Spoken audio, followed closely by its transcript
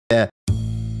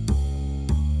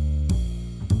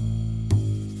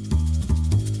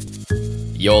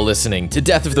You're listening to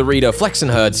Death of the Reader, Flex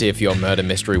and Herds here for your Murder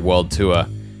Mystery World Tour,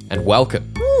 and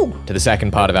welcome to the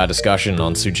second part of our discussion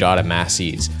on Sujata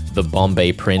Massey's The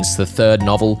Bombay Prince, the third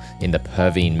novel in the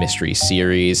Perveen Mystery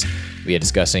series. We are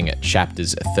discussing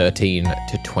chapters 13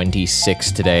 to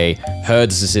 26 today.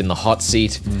 Herds is in the hot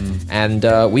seat,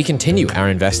 and we continue our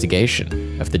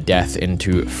investigation of the death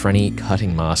into Frenny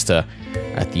Cuttingmaster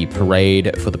at the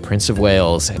parade for the Prince of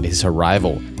Wales and his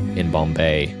arrival in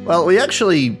Bombay. Well, we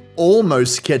actually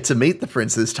almost get to meet the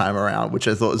prince this time around, which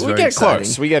I thought was very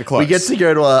exciting. We get close. We get to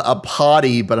go to a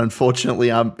party, but unfortunately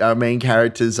our main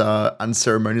characters are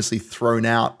unceremoniously thrown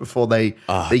out before they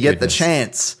get the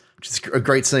chance, which is a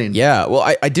great scene. Yeah, well,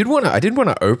 I did want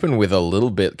to open with a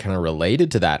little bit kind of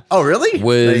related to that. Oh, really?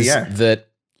 Was that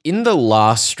in the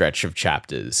last stretch of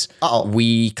chapters,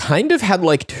 we kind of had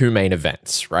like two main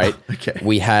events, right? Okay.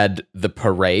 We had the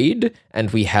parade and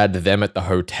we had them at the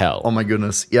hotel. Oh my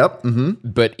goodness. Yep.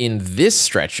 But in this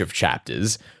stretch of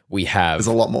chapters, we have There's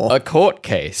a lot more. A court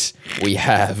case. We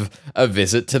have a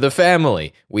visit to the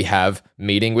family. We have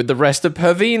meeting with the rest of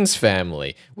Perveen's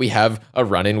family. We have a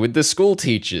run-in with the school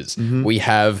teachers. We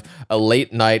have a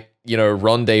late night,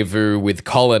 rendezvous with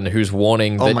Colin, who's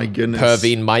warning that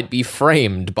Perveen might be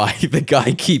framed by the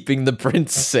guy keeping the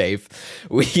prince safe.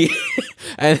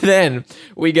 And then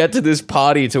we get to this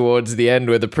party towards the end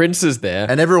where the prince is there.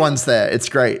 And everyone's there. It's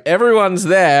great. Everyone's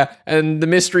there, and the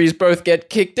mysteries both get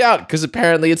kicked out because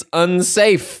apparently it's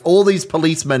unsafe. All these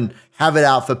policemen have it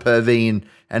out for Perveen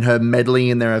and her meddling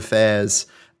in their affairs,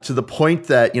 to the point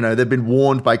that, they've been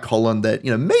warned by Colin that,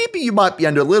 maybe you might be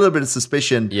under a little bit of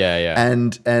suspicion. Yeah.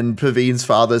 And Perveen's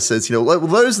father says, well,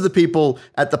 those are the people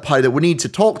at the party that we need to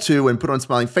talk to and put on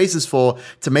smiling faces for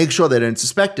to make sure they don't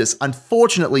suspect us.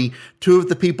 Unfortunately, two of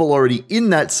the people already in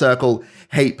that circle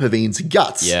hate Perveen's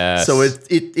guts. Yes. So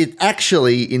it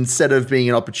actually, instead of being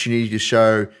an opportunity to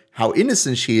show how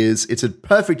innocent she is, it's a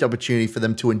perfect opportunity for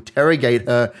them to interrogate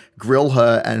her, grill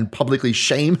her, and publicly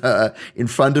shame her in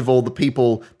front of all the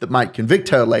people that might convict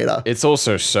her later. It's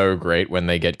also so great when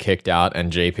they get kicked out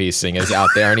and JP Singer's out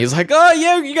there and he's like, oh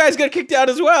yeah, you guys got kicked out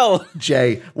as well.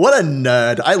 Jay, what a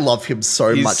nerd. I love him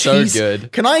so much. He's so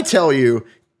good. Can I tell you,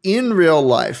 in real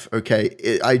life,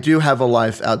 okay, I do have a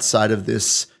life outside of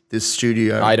this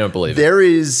studio. I don't believe it. There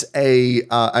is a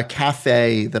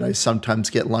cafe that I sometimes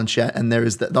get lunch at, and there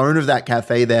is the owner of that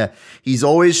cafe there. He's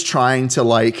always trying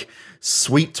to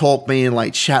sweet talk me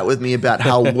and chat with me about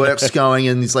how work's going,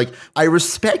 and he's like, I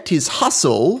respect his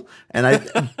hustle,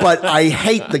 but I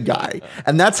hate the guy,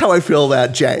 and that's how I feel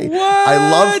about Jay. What?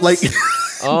 I love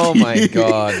Oh my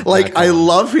God. I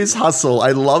love his hustle. I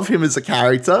love him as a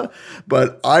character,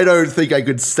 but I don't think I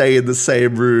could stay in the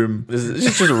same room. This is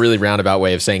just a really roundabout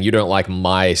way of saying you don't like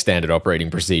my standard operating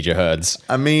procedure, Herds.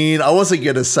 I mean, I wasn't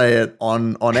going to say it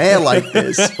on air like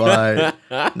this, but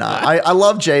I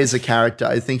love Jay as a character.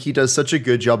 I think he does such a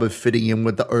good job of fitting in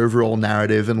with the overall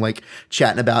narrative and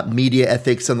chatting about media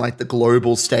ethics and the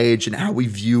global stage and how we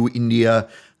view India,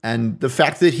 and the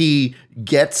fact that he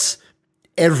gets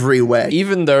everywhere.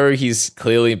 Even though he's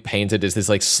clearly painted as this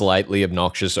slightly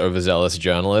obnoxious, overzealous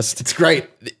journalist. It's great.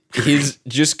 His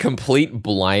just complete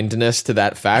blindness to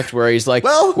that fact where he's like,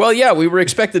 well, yeah, we were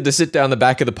expected to sit down the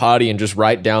back of the party and just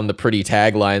write down the pretty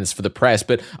taglines for the press,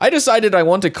 but I decided I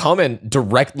want to comment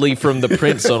directly from the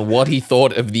prince on what he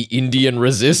thought of the Indian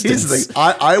resistance. Here's the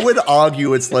thing. I would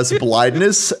argue it's less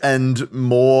blindness and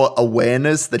more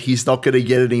awareness that he's not going to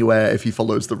get anywhere if he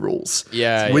follows the rules.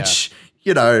 Yeah. Which,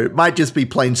 might just be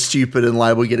plain stupid and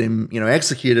liable to get him,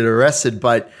 executed or arrested,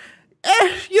 but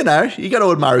you got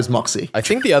to admire his moxie. I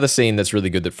think the other scene that's really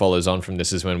good that follows on from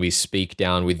this is when we speak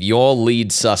down with your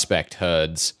lead suspect,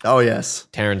 Herds. Oh, yes.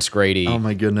 Terrence Grady. Oh,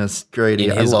 my goodness. Grady.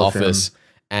 In his office. Him.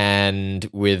 And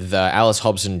with Alice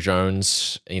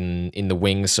Hobson-Jones in the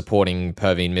wings supporting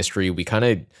Perveen Mystery, we kind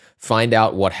of find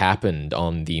out what happened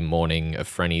on the morning of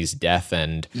Frenny's death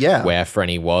and where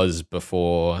Frenny was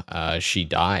before she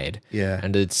died. Yeah.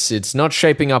 And it's not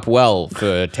shaping up well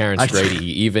for Terrence Grady,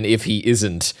 even if he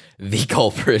isn't the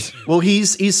culprit. Well,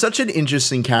 he's such an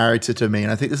interesting character to me,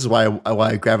 and I think this is why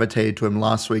I gravitated to him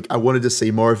last week. I wanted to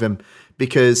see more of him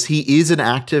because he is an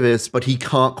activist, but he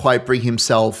can't quite bring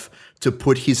himself to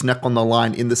put his neck on the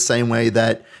line in the same way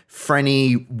that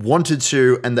Frenny wanted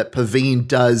to and that Perveen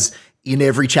does in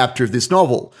every chapter of this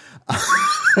novel.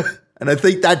 And I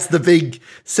think that's the big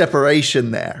separation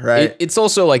there, right? It's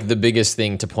also the biggest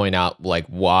thing to point out,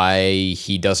 why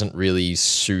he doesn't really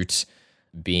suit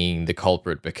being the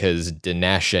culprit, because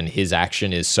Dinesh and his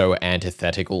action is so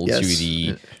antithetical to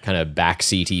the kind of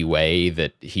backseaty way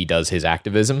that he does his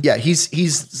activism. Yeah,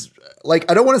 he's like,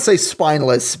 I don't want to say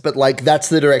spineless, but like that's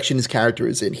the direction his character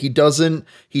is in. He doesn't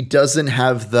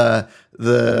have the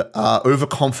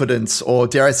overconfidence, or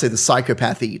dare I say the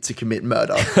psychopathy to commit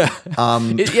murder.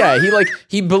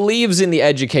 He believes in the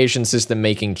education system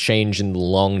making change in the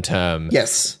long term.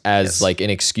 Yes. As like an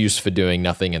excuse for doing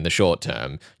nothing in the short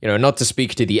term. You know, not to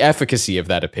speak to the efficacy of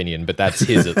that opinion, but that's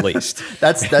his at least.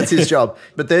 That's his job.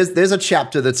 But there's a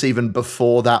chapter that's even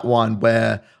before that one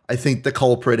where I think the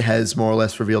culprit has more or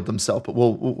less revealed themselves. But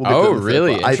we'll get to the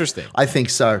really? third part. Interesting. I think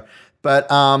so. But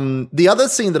the other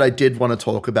scene that I did want to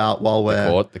talk about while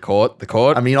we're... The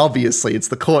court. I mean, obviously, it's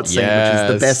the court scene, which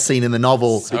is the best scene in the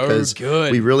novel. So because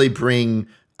good. we really bring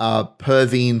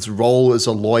Perveen's role as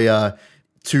a lawyer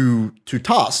to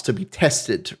task, to be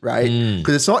tested, right?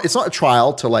 Because it's not a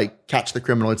trial to like catch the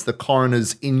criminal. It's the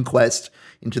coroner's inquest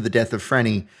into the death of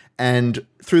Frenny. And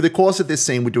through the course of this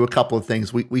scene, we do a couple of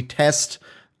things. We test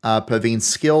Perveen's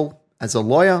skill as a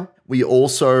lawyer. We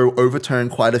also overturn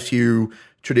quite a few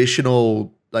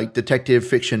traditional like detective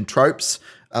fiction tropes.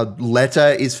 A letter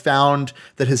is found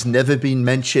that has never been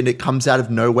mentioned. It comes out of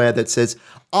nowhere that says,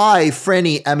 I,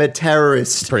 Frenny, am a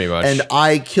terrorist. Pretty much. And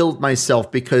I killed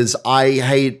myself because I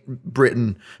hate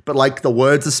Britain. But like the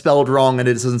words are spelled wrong and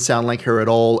it doesn't sound like her at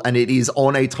all. And it is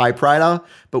on a typewriter,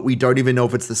 but we don't even know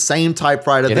if it's the same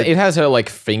typewriter. It has her like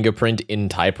fingerprint in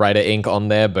typewriter ink on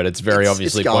there, but it's very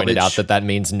obviously pointed out that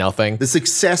means nothing. The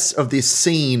success of this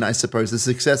scene, I suppose, the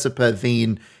success of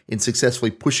Perveen in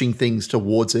successfully pushing things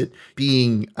towards it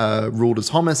being ruled as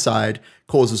homicide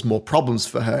causes more problems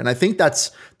for her. And I think that's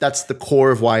the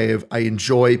core of why I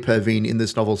enjoy Perveen in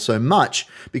this novel so much,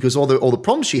 because all the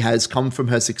problems she has come from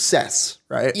her success,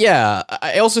 right? Yeah,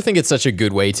 I also think it's such a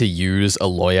good way to use a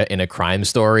lawyer in a crime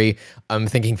story. I'm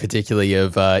thinking particularly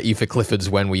of Aoife Clifford's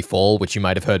When We Fall, which you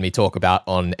might have heard me talk about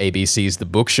on ABC's The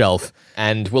Bookshelf.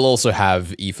 And we'll also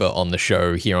have Aoife on the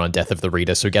show here on Death of the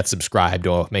Reader, so get subscribed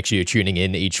or make sure you're tuning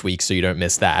in each week so you don't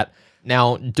miss that.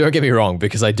 Now, don't get me wrong,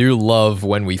 because I do love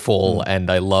When We Fall, and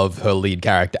I love her lead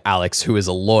character, Alex, who is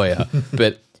a lawyer,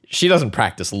 but she doesn't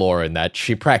practice law in that.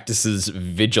 She practices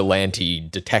vigilante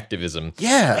detectivism.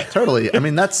 Yeah, totally. I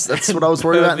mean, that's what I was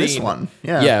worried about in this one.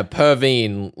 Yeah,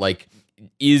 Perveen, like,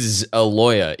 is a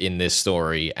lawyer in this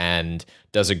story and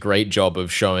does a great job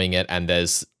of showing it, and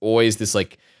there's always this,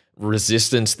 like,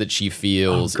 resistance that she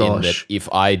feels in that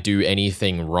if I do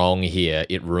anything wrong here,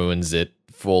 it ruins it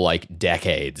for like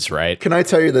decades, right? Can I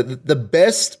tell you that the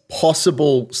best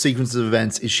possible sequence of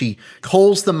events is she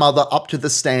calls the mother up to the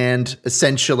stand,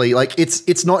 essentially. Like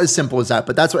it's not as simple as that,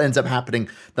 but that's what ends up happening.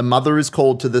 The mother is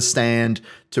called to the stand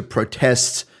to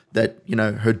protest that, you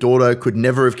know, her daughter could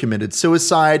never have committed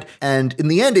suicide. And in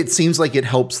the end, it seems like it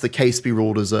helps the case be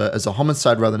ruled as a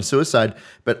homicide rather than a suicide.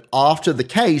 But after the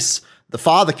case, the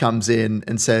father comes in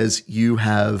and says, you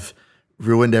have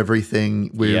ruined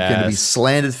everything. We're going to be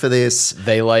slandered for this.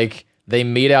 They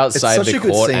meet outside the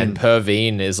court and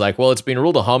Perveen is like, well, it's been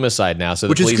ruled a homicide now, so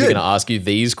the police are going to ask you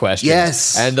these questions.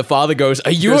 Yes. And the father goes,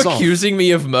 are you accusing me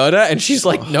of murder? And she's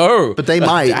like, no. But they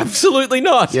might. Absolutely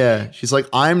not. Yeah. She's like,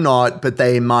 I'm not, but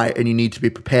they might, and you need to be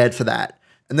prepared for that.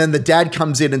 And then the dad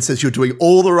comes in and says, you're doing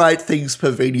all the right things,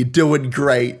 Perveen. You're doing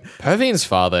great. Perveen's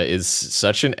father is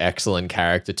such an excellent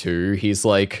character too. He's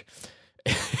like...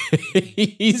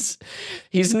 he's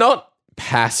not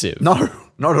passive. No,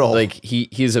 not at all. Like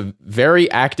he's a very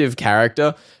active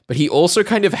character, but he also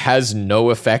kind of has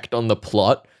no effect on the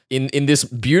plot in this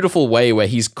beautiful way where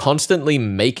he's constantly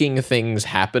making things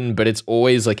happen, but it's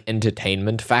always like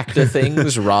entertainment factor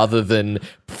things rather than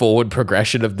forward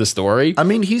progression of the story. I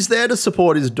mean, he's there to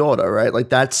support his daughter, right? Like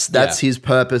that's his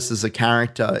purpose as a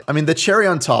character. I mean, the cherry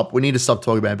on top, we need to stop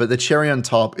talking about it, but the cherry on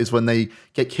top is when they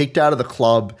get kicked out of the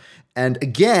club. And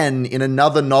again, in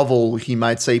another novel, he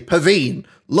might say, Perveen,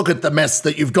 look at the mess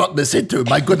that you've gotten this into.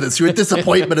 My goodness, you're a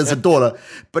disappointment as a daughter.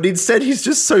 But instead, he's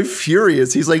just so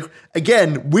furious. He's like,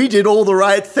 again, we did all the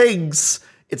right things.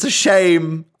 It's a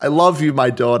shame. I love you, my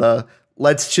daughter.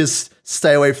 Let's just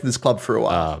stay away from this club for a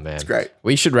while. Oh, man. It's great.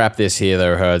 We should wrap this here,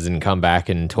 though, Herds, and come back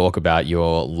and talk about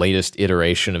your latest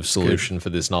iteration of solution for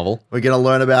this novel. We're going to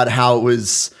learn about how it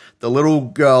was the little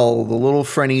girl, the little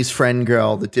Frenny's friend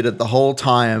girl that did it the whole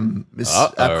time. Miss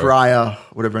Akraya,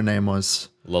 whatever her name was.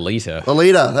 Lolita.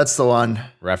 Lolita, that's the one.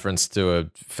 Reference to a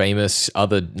famous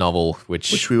other novel,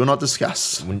 which we will not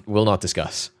discuss. Will not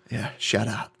discuss. Yeah, shout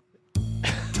out.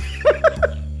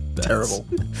 Terrible.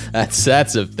 That's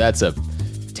a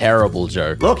terrible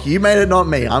joke. Look, you made it, not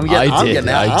me. I'm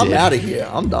out of here.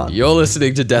 I'm done. You're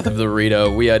listening to Death of the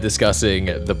Reader. We are discussing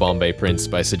The Bombay Prince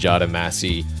by Sujata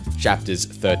Massey, chapters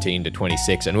 13 to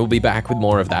 26, and we'll be back with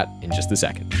more of that in just a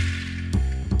second.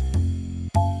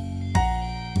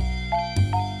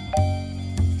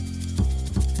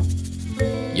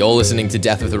 You're listening to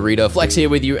Death of the Reader. Flex here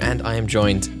with you, and I am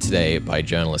joined today by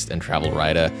journalist and travel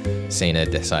writer Sena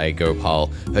Desai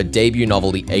Gopal. Her debut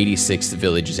novel, The 86th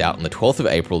Village, is out on the 12th of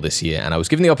April this year, and I was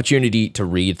given the opportunity to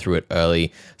read through it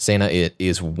early. Sena, it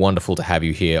is wonderful to have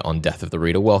you here on Death of the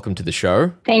Reader. Welcome to the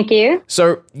show. Thank you.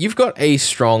 So, you've got a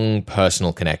strong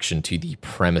personal connection to the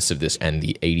premise of this and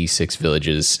the 86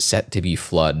 villages set to be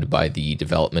flooded by the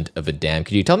development of a dam.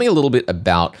 Could you tell me a little bit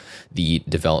about the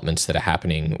developments that are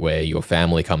happening where your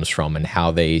family comes from and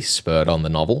how they spurred on the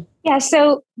novel? Yeah,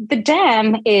 so the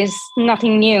dam is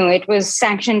nothing new. It was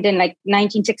sanctioned in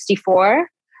 1964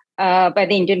 by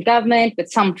the Indian government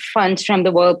with some funds from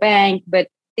the World Bank, but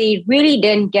they really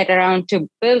didn't get around to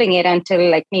building it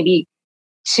until maybe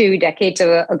 2 decades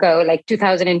ago,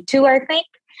 2002, I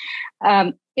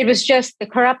think. It was just the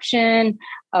corruption,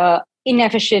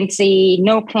 inefficiency,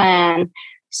 no plan.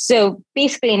 So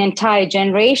basically an entire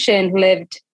generation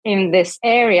lived in this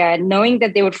area knowing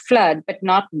that they would flood, but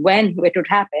not when it would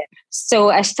happen.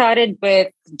 So I started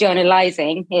with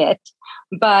journalizing it,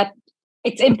 but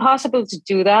it's impossible to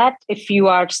do that if you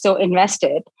are so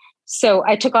invested. So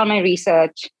I took on my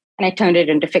research and I turned it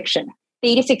into fiction. The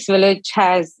 86 Village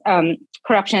has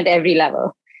corruption at every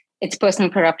level. It's personal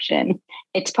corruption.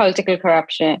 It's political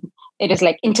corruption. It is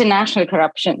international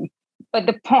corruption. But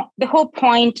the whole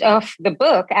point of the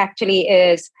book actually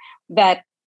is that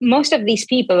most of these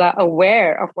people are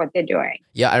aware of what they're doing.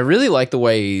 Yeah, I really like the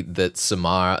way that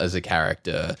Samar as a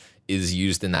character is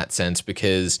used in that sense,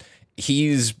 because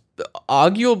he's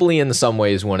arguably in some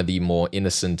ways one of the more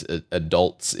innocent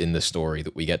adults in the story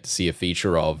that we get to see a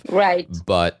feature of. Right.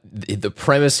 But the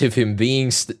premise of him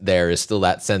being there is still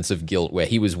that sense of guilt where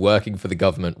he was working for the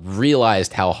government,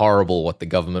 realized how horrible what the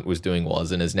government was doing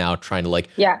was, and is now trying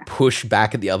to push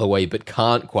back at the other way, but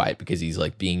can't quite because he's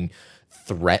being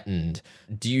threatened.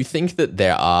 Do you think that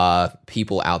there are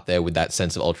people out there with that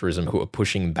sense of altruism who are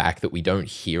pushing back that we don't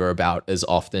hear about as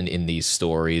often in these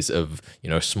stories of,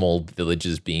 small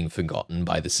villages being forgotten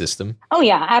by the system? Oh,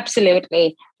 yeah,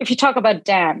 absolutely. If you talk about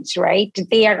dams, right,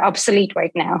 they are obsolete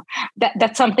right now.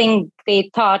 That's something they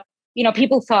thought,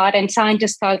 people thought and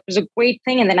scientists thought was a great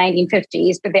thing in the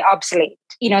 1950s, but they're obsolete.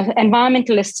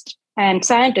 Environmentalists and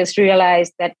scientists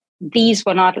realized that these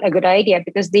were not a good idea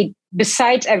because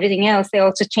besides everything else, they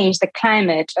also change the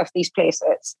climate of these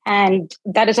places. And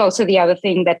that is also the other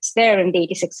thing that's there in the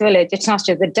 86 Village. It's not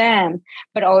just the dam,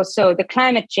 but also the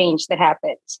climate change that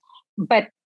happens. But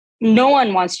no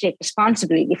one wants to take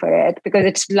responsibility for it because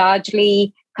it's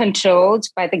largely controlled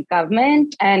by the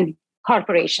government and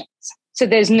corporations. So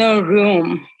there's no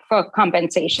room for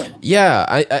compensation. Yeah,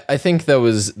 I think there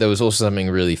was also something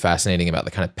really fascinating about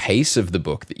the kind of pace of the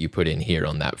book that you put in here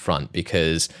on that front,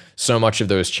 because so much of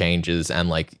those changes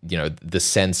and the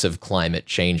sense of climate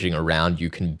changing around you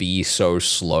can be so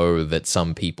slow that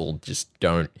some people just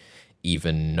don't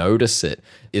even notice it.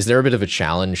 Is there a bit of a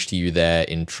challenge to you there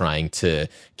in trying to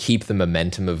keep the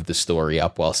momentum of the story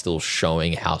up while still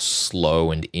showing how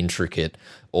slow and intricate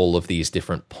all of these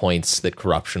different points that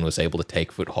corruption was able to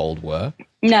take foothold were?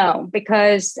 No,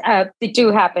 because they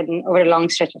do happen over a long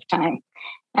stretch of time.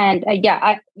 And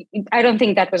I don't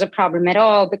think that was a problem at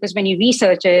all, because when you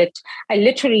research it, I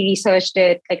literally researched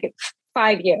it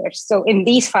 5 years. So in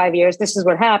these 5 years, this is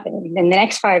what happened. In the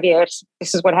next 5 years,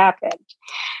 this is what happened.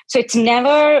 So it's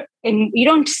never, you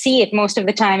don't see it most of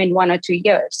the time in 1 or 2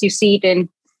 years. You see it in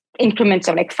increments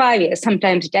of 5 years,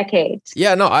 sometimes decades.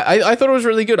 Yeah, no, I thought it was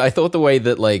really good. I thought the way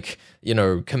that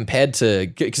compared to,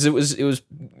 because it was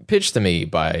pitched to me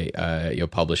by your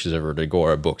publishers over at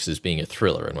Agora Books as being a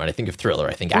thriller. And when I think of thriller,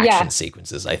 I think action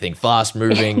sequences. I think fast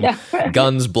moving,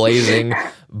 guns blazing.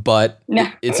 But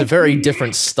it's a very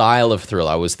different style of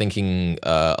thriller. I was thinking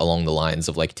along the lines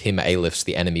of Tim Aliff's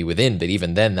The Enemy Within, but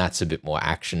even then that's a bit more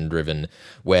action driven,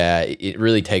 where it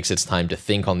really takes its time to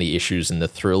think on the issues, and the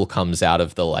thrill comes out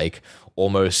of the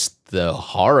almost the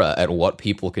horror at what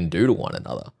people can do to one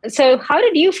another. So how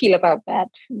did you feel about that?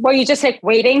 Were you just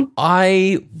waiting?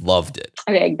 I loved it.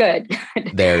 Okay, good.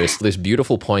 There is this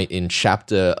beautiful point in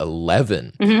chapter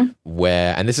 11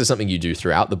 where, and this is something you do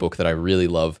throughout the book that I really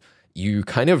love, you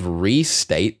kind of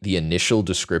restate the initial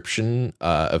description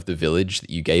of the village that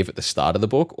you gave at the start of the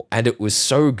book. And it was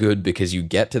so good because you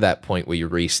get to that point where you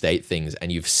restate things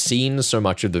and you've seen so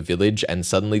much of the village, and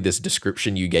suddenly this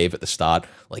description you gave at the start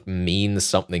means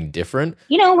something different.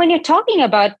 When you're talking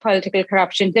about political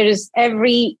corruption, there is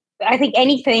I think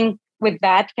anything with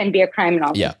that can be a crime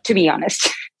novel, to be honest.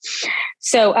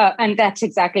 So, and that's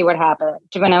exactly what happened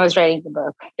when I was writing the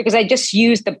book, because I just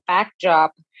used the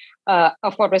backdrop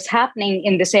of what was happening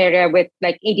in this area with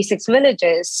 86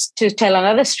 villages to tell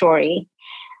another story,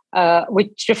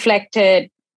 which reflected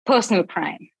personal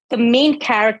crime. the main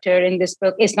character in this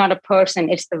book is not a person,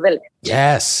 it's the village.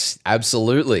 Yes,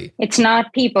 absolutely. It's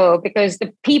not people, because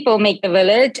the people make the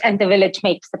village and the village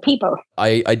makes the people.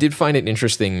 I did find it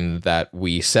interesting that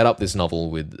we set up this novel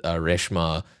with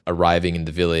Reshma arriving in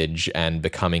the village and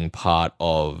becoming part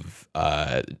of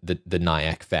the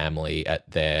Nayak family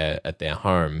at their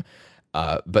home.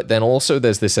 But then also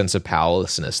there's this sense of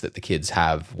powerlessness that the kids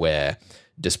have where,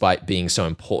 despite being so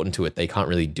important to it, they can't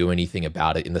really do anything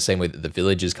about it in the same way that the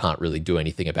villagers can't really do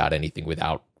anything about anything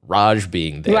without Raj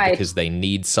being there, because they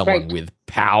need someone with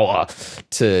power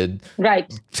to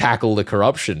tackle the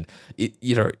corruption.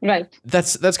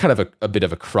 That's kind of a bit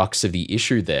of a crux of the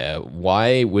issue there.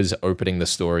 Why was opening the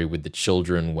story with the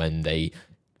children when they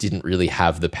didn't really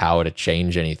have the power to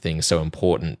change anything so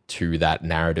important to that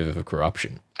narrative of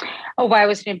corruption? Oh, why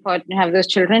was it important to have those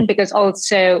children? Because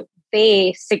also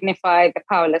they signify the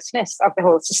powerlessness of the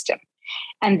whole system.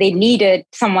 And they needed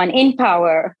someone in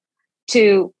power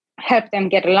to help them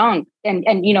get along and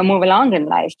move along in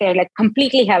life. They're like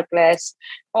completely helpless.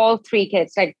 All three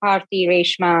kids, like Parthi,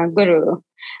 Reshma, Guru,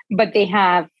 but they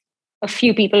have a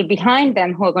few people behind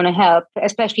them who are going to help,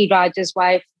 especially Raj's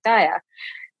wife, Daya.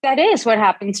 That is what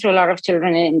happens to a lot of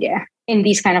children in India in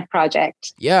these kind of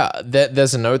projects. Yeah,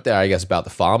 there's a note there, I guess, about the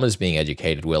farmers being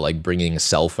educated, where like bringing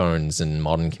cell phones and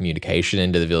modern communication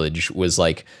into the village was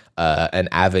like an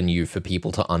avenue for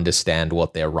people to understand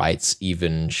what their rights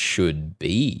even should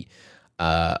be.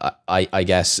 I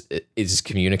guess, is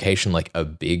communication like a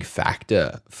big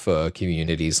factor for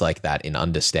communities like that in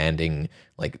understanding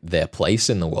like their place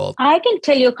in the world? I can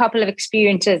tell you a couple of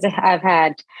experiences that I've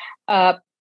had.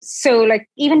 So like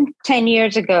even 10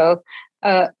 years ago,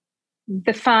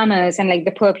 the farmers and like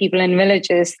the poor people in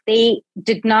villages, they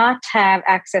did not have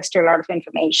access to a lot of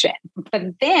information.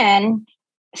 But then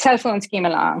cell phones came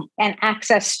along and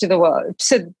access to the world.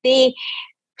 So they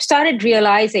started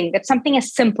realizing that something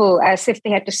as simple as if they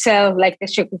had to sell like the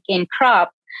sugarcane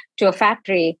crop to a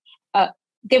factory,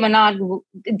 they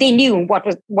knew what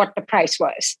the price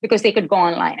was because they could go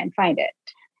online and find it.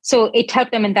 So it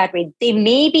helped them in that way. They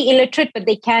may be illiterate, but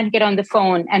they can get on the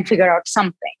phone and figure out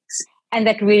some things. And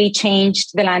that really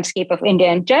changed the landscape of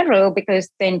India in general, because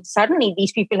then suddenly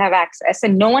these people have access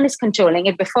and no one is controlling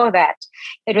it. Before that,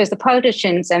 it was the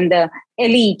politicians and the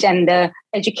elite and the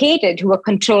educated who were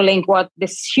controlling what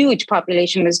this huge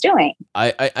population was doing.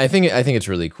 I think it's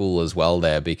really cool as well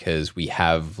there, because we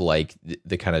have like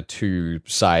the kind of two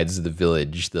sides of the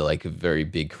village, the like very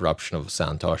big corruption of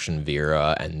Santosh and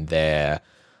Veera and their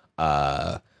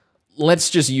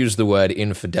let's just use the word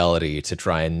infidelity to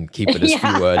try and keep it as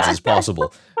few words as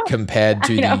possible, compared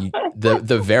to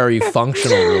the very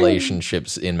functional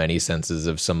relationships in many senses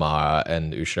of Samara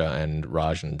and Usha and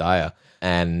Raj and Daya.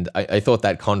 And I thought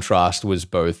that contrast was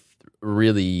both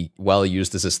really well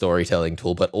used as a storytelling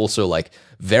tool, but also like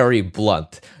very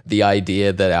blunt. The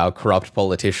idea that our corrupt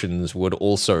politicians would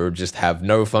also just have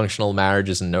no functional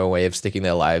marriages and no way of sticking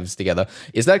their lives together.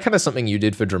 Is that kind of something you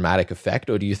did for dramatic effect,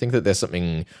 or do you think that there's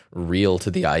something real to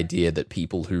the idea that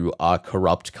people who are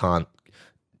corrupt can't,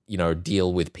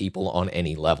 deal with people on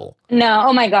any level? No,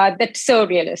 oh my God, that's so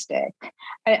realistic.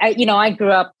 I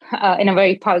grew up in a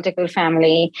very political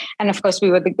family, and of course we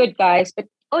were the good guys, but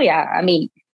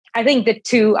I think the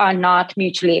two are not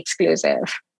mutually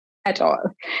exclusive at all.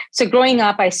 So growing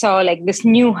up, I saw like this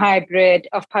new hybrid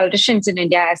of politicians in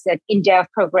India as that India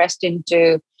progressed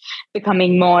into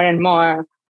becoming more and more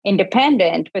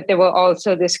independent. But there were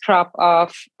also this crop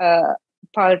of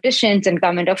politicians and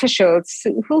government officials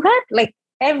who had like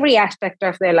every aspect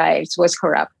of their lives was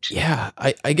corrupt. Yeah,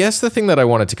 I guess the thing that I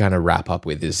wanted to kind of wrap up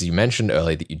with is you mentioned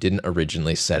earlier that you didn't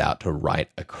originally set out to write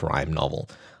a crime novel.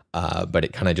 But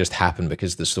it kind of just happened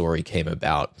because the story came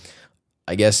about.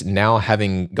 I guess now,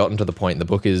 having gotten to the point, the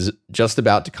book is just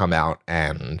about to come out,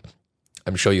 and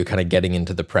I'm sure you're kind of getting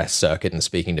into the press circuit and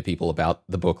speaking to people about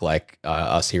the book like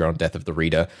us here on Death of the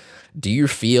Reader. Do you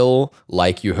feel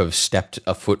like you have stepped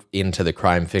a foot into the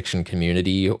crime fiction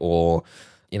community, or,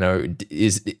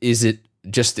 is it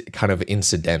just kind of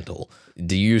incidental?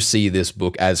 Do you see this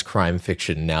book as crime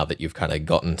fiction now that you've kind of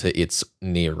gotten to its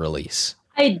near release?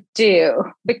 I do,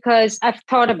 because I've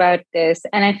thought about this,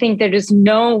 and I think there is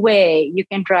no way you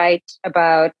can write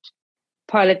about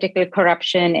political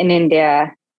corruption in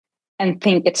India and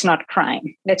think it's not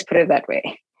crime. Let's put it that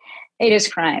way. It is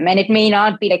crime, and it may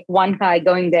not be like one guy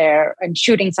going there and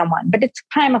shooting someone, but it's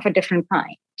crime of a different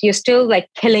kind. You're still like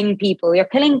killing people. You're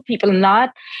killing people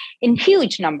not in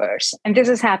huge numbers. And this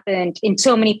has happened in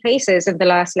so many places in the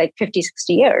last like 50,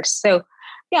 60 years. So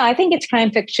yeah, I think it's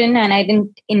crime fiction, and I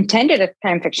didn't intend it as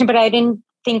crime fiction, but I didn't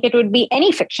think it would be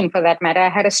any fiction for that matter. I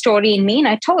had a story in me and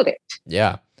I told it.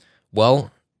 Yeah.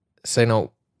 Well, Sena,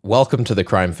 welcome to the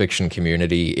crime fiction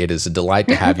community. It is a delight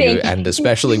to have you, and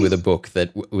especially with a book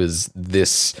that was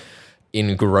this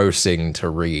engrossing to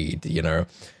read, you know.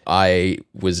 I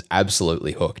was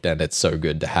absolutely hooked, and it's so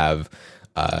good to have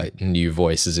new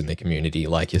voices in the community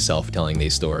like yourself telling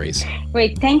these stories.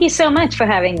 Wait, thank you so much for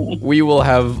having me. We will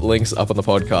have links up on the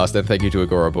podcast, and thank you to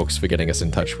Agora Books for getting us in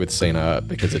touch with Sena,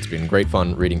 because it's been great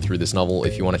fun reading through this novel.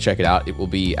 If you want to check it out, it will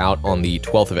be out on the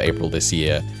 12th of April this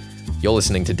year. You're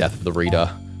listening to Death of the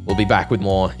Reader. We'll be back with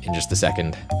more in just a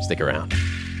second. Stick around.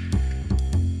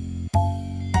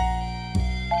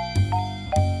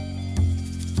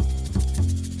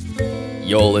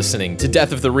 You're listening to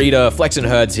Death of the Reader. Flex and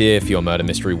Herds here for your Murder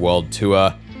Mystery World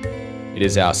Tour. It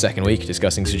is our second week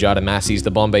discussing Sujata Massey's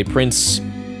The Bombay Prince.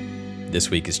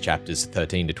 This week is chapters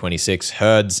 13 to 26.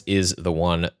 Herds is the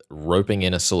one roping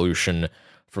in a solution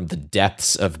from the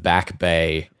depths of Back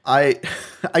Bay. I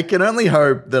can only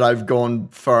hope that I've gone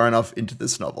far enough into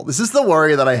this novel. This is the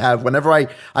worry that I have whenever I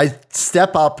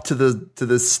step up to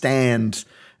the stand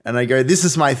and I go, this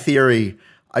is my theory.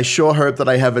 I sure hope that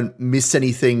I haven't missed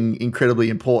anything incredibly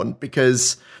important,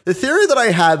 because the theory that I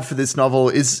have for this novel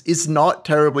is not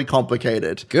terribly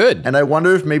complicated. Good. And I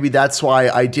wonder if maybe that's why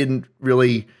I didn't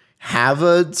really have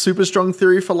a super strong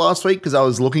theory for last week, because I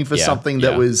was looking for something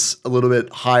that was a little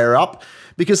bit higher up.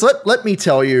 Because let me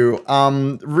tell you,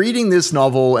 reading this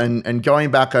novel and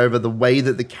going back over the way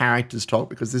that the characters talk,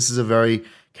 because this is a very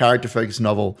character-focused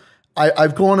novel,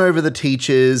 I've gone over the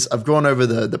teachers, I've gone over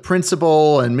the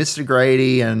principal and Mr.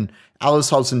 Grady and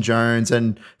Alice Hobson-Jones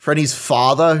and Freddie's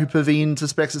father, who Paveen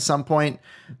suspects at some point.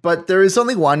 But there is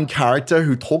only one character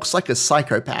who talks like a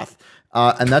psychopath,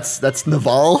 and that's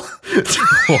Naval.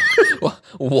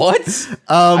 What?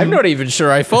 I'm not even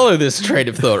sure I follow this train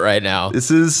of thought right now.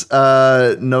 This is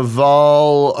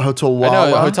Naval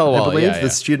Hotalwala, I believe, the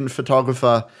student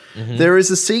photographer. Mm-hmm. There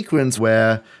is a sequence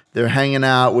where they're hanging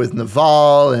out with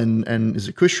Naval and is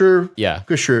it Kushru? Yeah.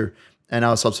 Kushru and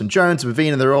Alice Hobson-Jones and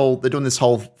Paveen, and they're doing this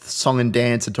whole song and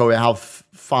dance and talking about how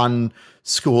fun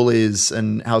school is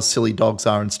and how silly dogs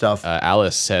are and stuff.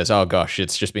 Alice says, oh gosh,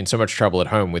 it's just been so much trouble at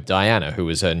home with Diana, who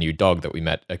was her new dog that we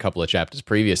met a couple of chapters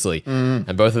previously. Mm.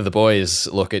 And both of the boys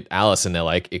look at Alice and they're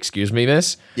like, excuse me,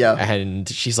 miss? Yeah. And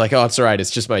she's like, oh, it's all right, it's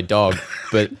just my dog.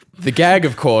 But the gag,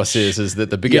 of course, is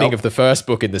that the beginning of the first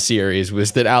book in the series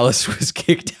was that Alice was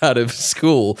kicked out of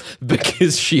school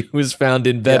because she was found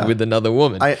in bed with another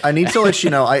woman. I need to let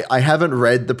you know, I haven't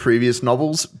read the previous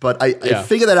novels, but I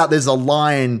figured that out. There's a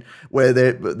line where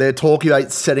they're talking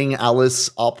about setting Alice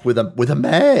up with a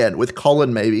man, with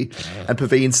Colin maybe, and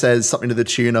Paveen says something to the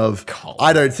tune of, Colin.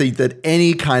 I don't think that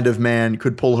any kind of man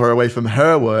could pull her away from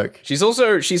her work. She's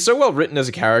so well written as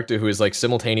a character who is like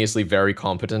simultaneously very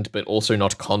competent, but also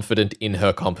not confident in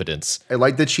her competence. I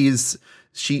like that she is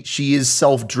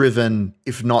self-driven,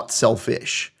 if not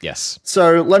selfish. Yes.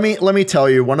 So let me tell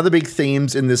you, one of the big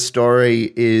themes in this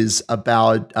story is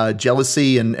about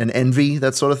jealousy and envy,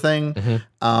 that sort of thing.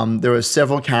 Mm-hmm. There are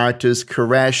several characters,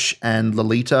 Koresh and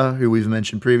Lolita, who we've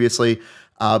mentioned previously.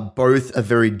 Both are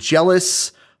very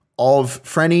jealous of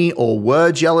Frenny, or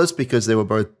were jealous because they were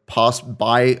both passed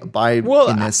by in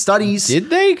their studies.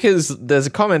 Did they? Because there's a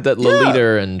comment that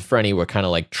Lolita and Frenny were kind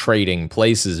of like trading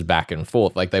places back and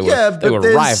forth. Like they were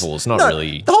rivals, not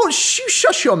really.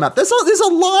 Shush your mouth. There's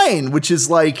a line which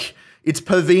is like, it's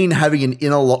Paveen having an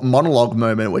inner monologue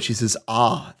moment where she says,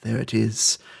 there it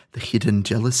is, the hidden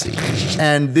jealousy.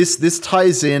 And this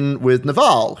ties in with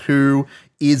Naval, who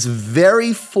is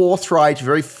very forthright,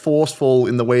 very forceful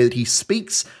in the way that he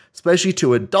speaks, especially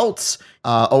to adults.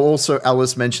 Also,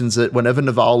 Alice mentions that whenever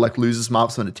Naval loses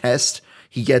marks on a test,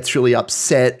 he gets really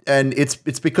upset, and it's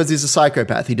because he's a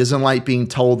psychopath. He doesn't like being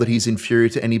told that he's inferior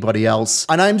to anybody else.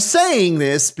 And I'm saying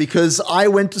this because I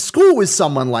went to school with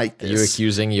someone like this. Are you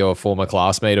accusing your former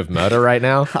classmate of murder right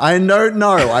now? I don't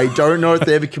know. I don't know if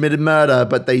they ever committed murder,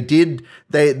 but they did.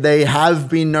 They have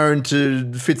been known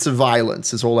to fits of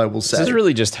violence, is all I will say. This is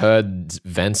really just Heard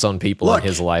vents on people in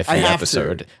his life in the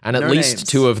episode. And at least names.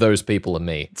 2 of those people are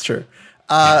me. It's true.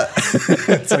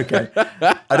 It's okay.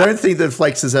 I don't think that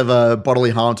Flex has ever bodily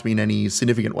harmed me in any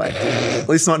significant way. At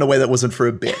least not in a way that wasn't for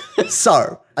a bit.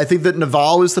 So I think that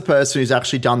Naval is the person who's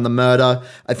actually done the murder.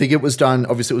 I think it was done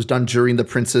during the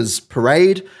Prince's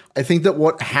parade. I think that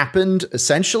what happened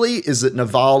essentially is that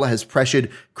Naval has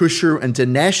pressured Kushru and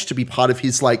Dinesh to be part of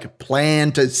his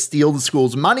plan to steal the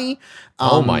school's money.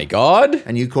 Oh my God.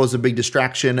 And you cause a big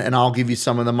distraction, and I'll give you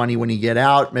some of the money when you get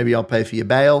out. Maybe I'll pay for your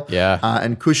bail. Yeah.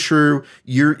 And Kushru,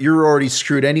 you're already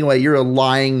screwed anyway. You're a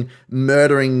lying,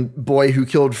 murdering boy who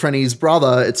killed Frenny's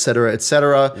brother, etc.,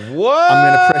 etc. What?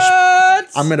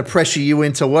 I'm going to pressure you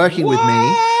into working with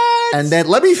me. And then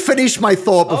let me finish my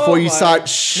thought before you start.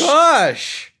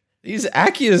 Gosh, these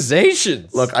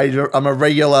accusations. Look, I'm a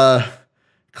regular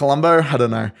Columbo. I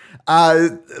don't know.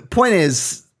 Point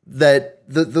is that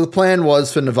the plan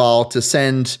was for Naval to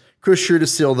send Khusru to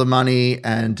steal the money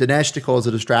and Dinesh to cause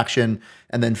a distraction.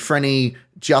 And then Frenny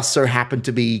just so happened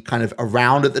to be kind of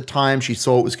around at the time. She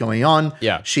saw what was going on.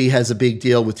 Yeah. She has a big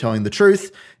deal with telling the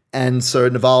truth. And so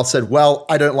Naval said, well,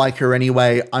 I don't like her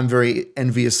anyway. I'm very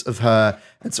envious of her.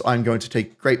 And so I'm going to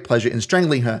take great pleasure in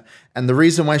strangling her. And the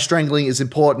reason why strangling is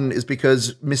important is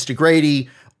because Mr. Grady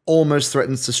almost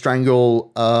threatens to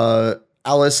strangle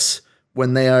Alice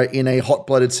when they are in a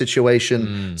hot-blooded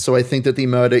situation. So I think that the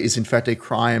murder is in fact a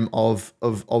crime of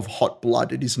hot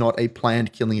blood. It is not a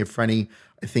planned killing of Frenny.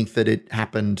 I think that it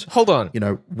happened. Hold on.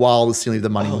 While the stealing of the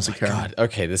money was occurring. God.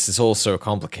 Okay, this is all so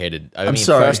complicated. I mean,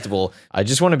 sorry. First of all, I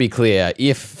just want to be clear.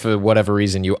 If for whatever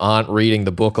reason you aren't reading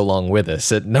the book along with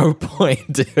us, at no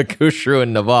point are Khusru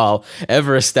and Naval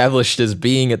ever established as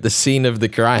being at the scene of the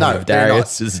crime of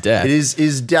Darius's death. It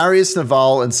is Darius,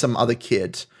 Naval, and some other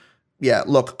kid. Yeah,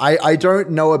 look, I don't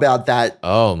know about that.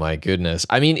 Oh my goodness.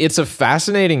 I mean, it's a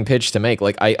fascinating pitch to make.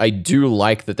 Like, I do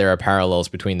like that there are parallels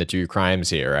between the two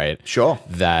crimes here, right? Sure.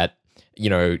 That,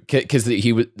 because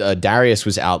Darius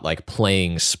was out like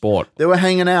playing sport. They were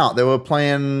hanging out. They were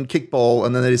playing kickball,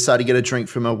 and then they decided to get a drink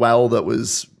from a well that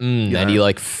was. And he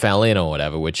like fell in or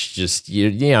whatever, which just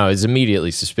is immediately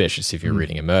suspicious if you're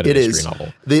reading a murder mystery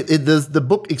novel. The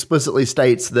book explicitly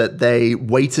states that they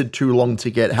waited too long to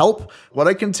get help. What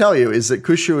I can tell you is that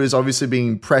Khusru is obviously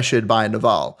being pressured by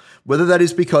Naval. Whether that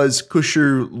is because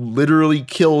Khusru literally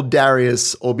killed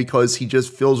Darius or because he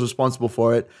just feels responsible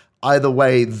for it. Either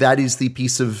way, that is the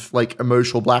piece of like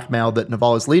emotional blackmail that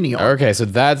Naval is leaning on. Okay, so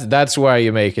that's why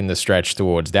you're making the stretch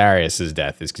towards Darius's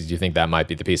death is because you think that might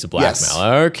be the piece of blackmail. Yes.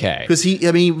 Okay. Because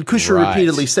Khusru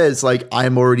repeatedly says like, I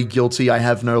am already guilty. I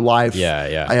have no life.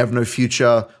 Yeah. I have no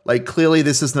future. Like clearly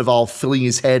this is Naval filling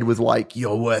his head with like,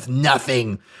 you're worth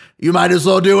nothing. You might as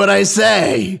well do what I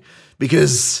say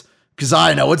because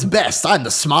I know what's best. I'm the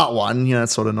smart one. That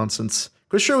sort of nonsense.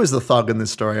 Khusru is the thug in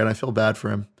this story and I feel bad for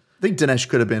him. I think Dinesh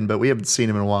could have been, but we haven't seen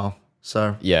him in a while.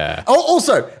 So yeah.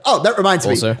 Oh, that reminds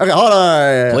me. Okay, hold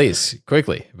on. Please,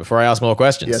 quickly, before I ask more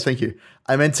questions. Yeah, thank you.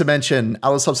 I meant to mention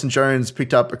Alice Hobson Jones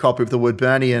picked up a copy of The Wood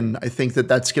Bernie, and I think that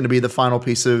that's going to be the final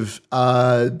piece of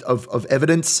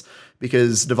evidence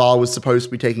because Naval was supposed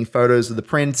to be taking photos of the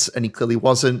prints, and he clearly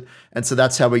wasn't. And so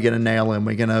that's how we're going to nail him.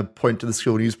 We're going to point to the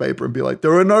school newspaper and be like,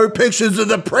 there are no pictures of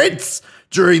the prints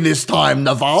during this time,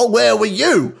 Naval. Where were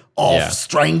you?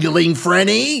 Strangling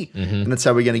Frenny? And that's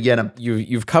how we're going to get him.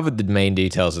 You've covered the main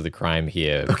details of the crime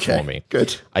here for me.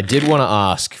 Good. I did want to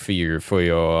ask for your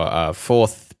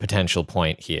fourth potential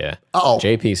point here.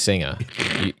 JP Singer.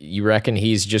 You reckon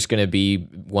he's just going to be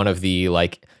one of the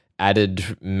like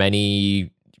added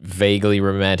many vaguely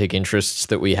romantic interests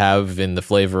that we have in the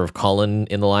flavor of Colin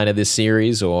in the line of this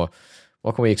series, or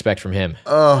what can we expect from him?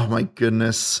 Oh my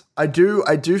goodness. I do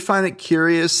find it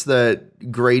curious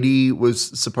that Grady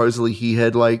was supposedly he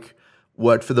had like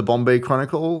worked for the Bombay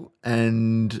Chronicle,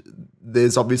 and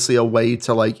there's obviously a way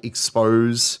to like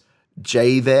expose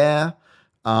Jay there.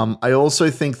 I also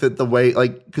think that the way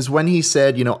like because when he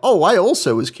said, I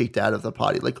also was kicked out of the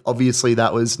party, like obviously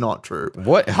that was not true.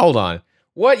 What? Hold on.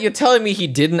 What? You're telling me he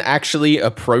didn't actually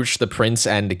approach the prince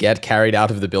and get carried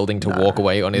out of the building to walk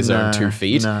away on his own 2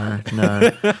 feet? No.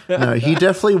 He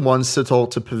definitely wants to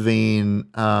talk to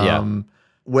Paveen.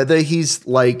 Whether he's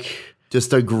like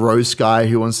just a gross guy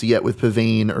who wants to get with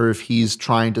Paveen or if he's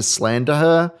trying to slander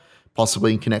her,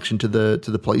 possibly in connection to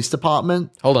the police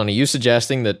department. Hold on, are you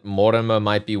suggesting that Mortimer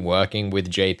might be working with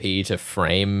JP to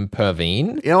frame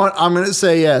Paveen? You know what? I'm going to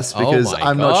say yes because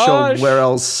I'm not sure where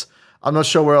else. I'm not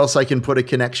sure where else I can put a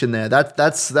connection there.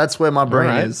 That's where my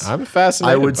brain is. I'm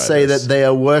fascinated. I would say that they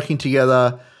are working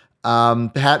together.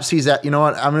 Perhaps he's at. You know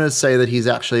what? I'm going to say that he's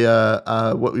actually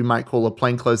a what we might call a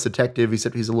plainclothes detective,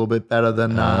 except he's a little bit better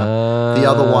than the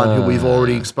other one who we've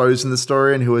already exposed in the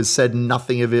story and who has said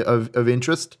nothing of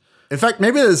interest. In fact,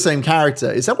 maybe they're the same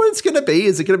character. Is that what it's going to be?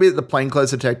 Is it going to be that the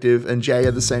plainclothes detective and Jay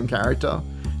are the same character?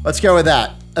 Let's go with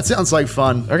that. That sounds like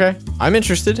fun. Okay. I'm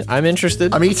interested.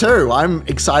 Me too. I'm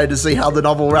excited to see how the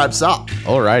novel wraps up.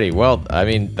 Alrighty. Well, I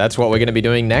mean, that's what we're going to be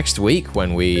doing next week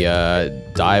when we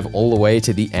dive all the way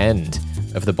to the end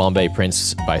of The Bombay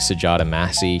Prince by Sujata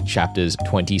Massey, chapters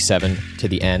 27 to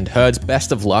the end. Herds,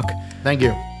 best of luck. Thank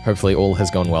you. Hopefully all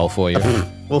has gone well for you.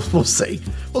 We'll see.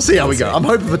 We'll see how we go. I'm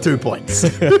hoping for 2 points.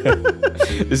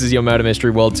 This is your Murder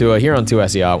Mystery World Tour here on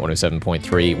 2SER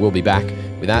 107.3. We'll be back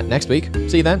with that next week.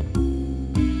 See you then.